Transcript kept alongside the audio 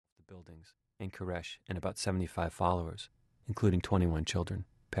buildings in Koresh, and about 75 followers, including 21 children,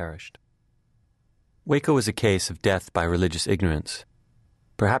 perished. Waco was a case of death by religious ignorance.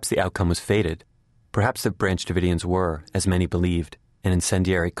 Perhaps the outcome was fated. Perhaps the Branch Davidians were, as many believed, an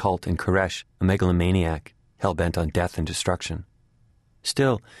incendiary cult in Koresh, a megalomaniac, hell-bent on death and destruction.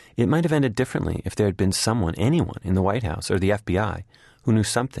 Still, it might have ended differently if there had been anyone in the White House or the FBI who knew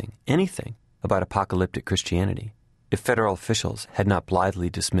something, anything, about apocalyptic Christianity, if federal officials had not blithely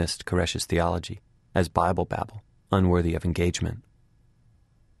dismissed Koresh's theology as Bible babble, unworthy of engagement.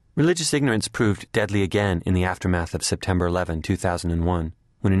 Religious ignorance proved deadly again in the aftermath of September 11, 2001,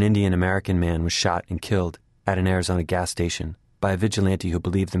 when an Indian American man was shot and killed at an Arizona gas station by a vigilante who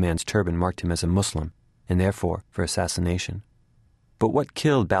believed the man's turban marked him as a Muslim, and therefore for assassination. But what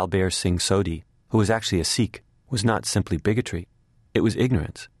killed Balbir Singh Sodhi, who was actually a Sikh, was not simply bigotry. It was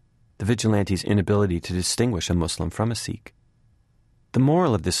ignorance, the vigilante's inability to distinguish a Muslim from a Sikh. The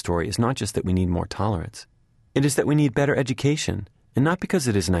moral of this story is not just that we need more tolerance. It is that we need better education, and not because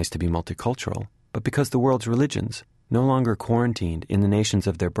it is nice to be multicultural, but because the world's religions, no longer quarantined in the nations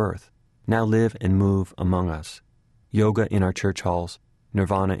of their birth, now live and move among us. Yoga in our church halls,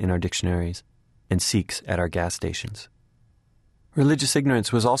 nirvana in our dictionaries, and Sikhs at our gas stations. Religious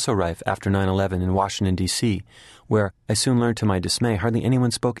ignorance was also rife after 9/11 in Washington, D.C., where, I soon learned to my dismay, hardly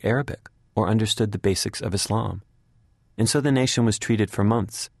anyone spoke Arabic or understood the basics of Islam. And so the nation was treated for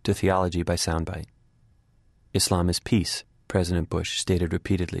months to theology by soundbite. Islam is peace, President Bush stated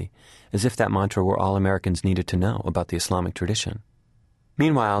repeatedly, as if that mantra were all Americans needed to know about the Islamic tradition.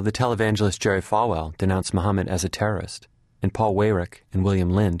 Meanwhile, the televangelist Jerry Falwell denounced Muhammad as a terrorist, and Paul Weyrich and William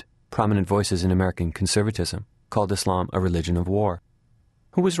Lind, prominent voices in American conservatism, called Islam a religion of war.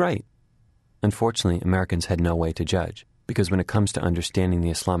 Who was right? Unfortunately, Americans had no way to judge, because when it comes to understanding the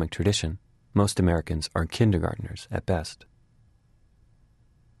Islamic tradition, most Americans are kindergartners at best.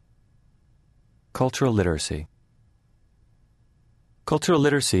 Cultural literacy. Cultural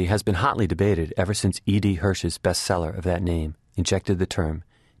literacy has been hotly debated ever since E.D. Hirsch's bestseller of that name injected the term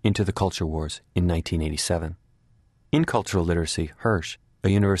into the culture wars in 1987. In cultural literacy, Hirsch, a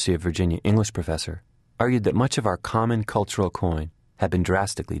University of Virginia English professor, argued that much of our common cultural coin had been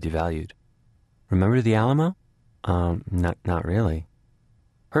drastically devalued. Remember the Alamo? Not really.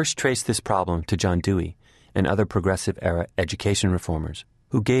 Hirsch traced this problem to John Dewey and other progressive-era education reformers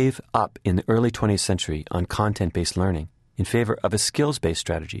who gave up in the early 20th century on content-based learning in favor of a skills-based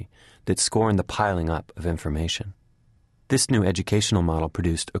strategy that scorned the piling up of information. This new educational model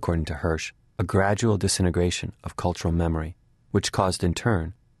produced, according to Hirsch, a gradual disintegration of cultural memory, which caused in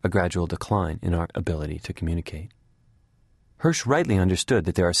turn a gradual decline in our ability to communicate. Hirsch rightly understood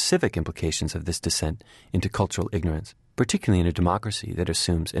that there are civic implications of this descent into cultural ignorance, particularly in a democracy that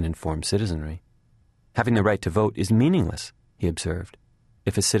assumes an informed citizenry. Having the right to vote is meaningless, he observed,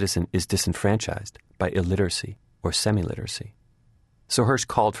 if a citizen is disenfranchised by illiteracy or semi-literacy. So Hirsch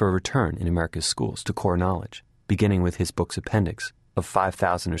called for a return in America's schools to core knowledge, beginning with his book's appendix of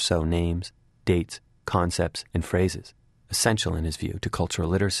 5,000 or so names, dates, concepts, and phrases, essential in his view to cultural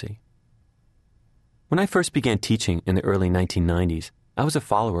literacy. When I first began teaching in the early 1990s, I was a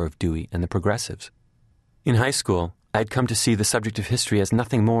follower of Dewey and the progressives. In high school, I had come to see the subject of history as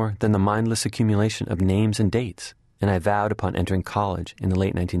nothing more than the mindless accumulation of names and dates, and I vowed upon entering college in the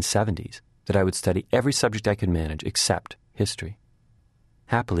late 1970s that I would study every subject I could manage except history.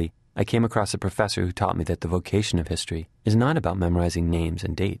 Happily, I came across a professor who taught me that the vocation of history is not about memorizing names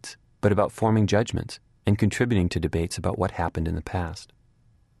and dates, but about forming judgments and contributing to debates about what happened in the past.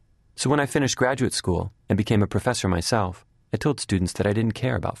 So when I finished graduate school and became a professor myself, I told students that I didn't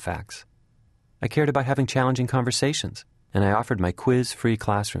care about facts. I cared about having challenging conversations, and I offered my quiz-free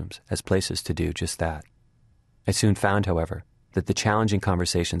classrooms as places to do just that. I soon found, however, that the challenging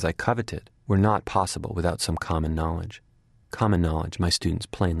conversations I coveted were not possible without some common knowledge. Common knowledge my students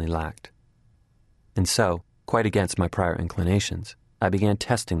plainly lacked. And so, quite against my prior inclinations, I began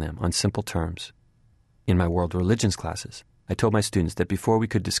testing them on simple terms. In my world religions classes, I told my students that before we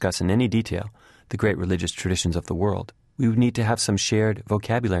could discuss in any detail the great religious traditions of the world, we would need to have some shared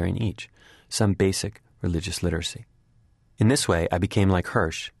vocabulary in each, some basic religious literacy. In this way, I became like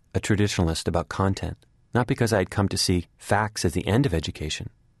Hirsch, a traditionalist about content, not because I had come to see facts as the end of education,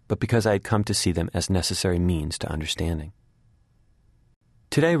 but because I had come to see them as necessary means to understanding.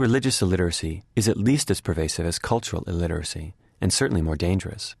 Today, religious illiteracy is at least as pervasive as cultural illiteracy, and certainly more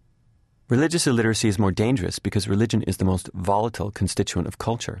dangerous. Religious illiteracy is more dangerous because religion is the most volatile constituent of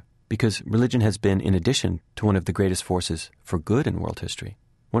culture, because religion has been, in addition to one of the greatest forces for good in world history,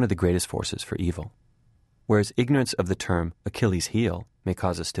 one of the greatest forces for evil. Whereas ignorance of the term Achilles' heel may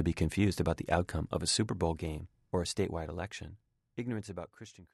cause us to be confused about the outcome of a Super Bowl game or a statewide election, ignorance about Christian